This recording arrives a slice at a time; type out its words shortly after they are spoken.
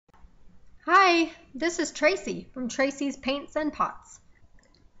Hi, this is Tracie from Tracie's Paints and Pots.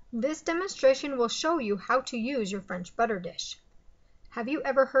 This demonstration will show you how to use your French butter dish. Have you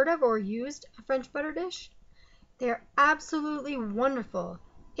ever heard of or used a French butter dish? They are absolutely wonderful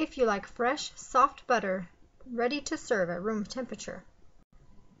if you like fresh, soft butter ready to serve at room temperature.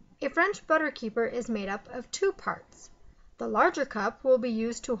 A French butter keeper is made up of two parts. The larger cup will be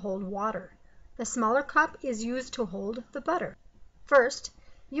used to hold water. The smaller cup is used to hold the butter. First,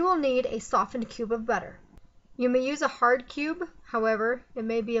 you will need a softened cube of butter. You may use a hard cube, however, it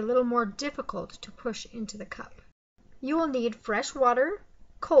may be a little more difficult to push into the cup. You will need fresh water,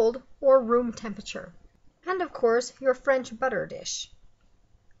 cold or room temperature, and of course your French butter dish.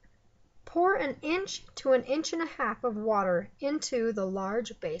 Pour 1 inch to 1.5 inches of water into the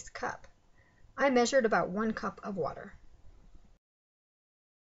large base cup. I measured about 1 cup of water.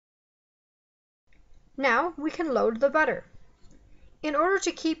 Now we can load the butter. In order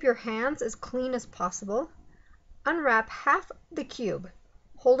to keep your hands as clean as possible, unwrap half the cube,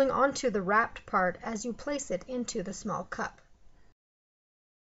 holding onto the wrapped part as you place it into the small cup.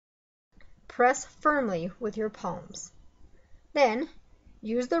 Press firmly with your palms. Then,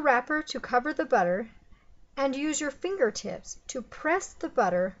 use the wrapper to cover the butter and use your fingertips to press the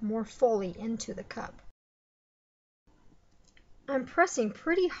butter more fully into the cup. I'm pressing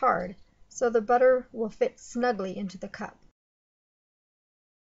pretty hard so the butter will fit snugly into the cup.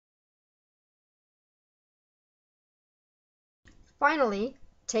 Finally,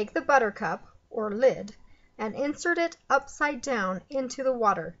 take the butter cup, or lid, and insert it upside down into the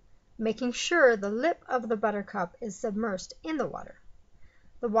water, making sure the lip of the butter cup is submerged in the water.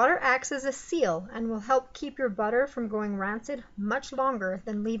 The water acts as a seal and will help keep your butter from going rancid much longer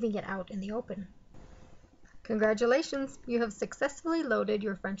than leaving it out in the open. Congratulations, you have successfully loaded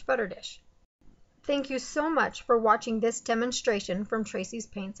your French butter dish. Thank you so much for watching this demonstration from Tracie's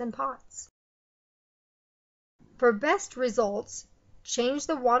Paints and Pots. For best results, change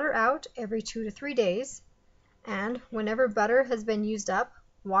the water out every 2 to 3 days, and whenever butter has been used up,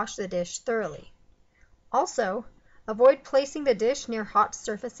 wash the dish thoroughly. Also, avoid placing the dish near hot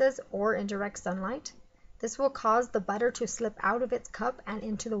surfaces or in direct sunlight. This will cause the butter to slip out of its cup and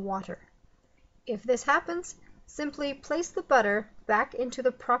into the water. If this happens, simply place the butter back into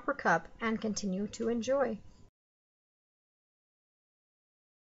the proper cup and continue to enjoy.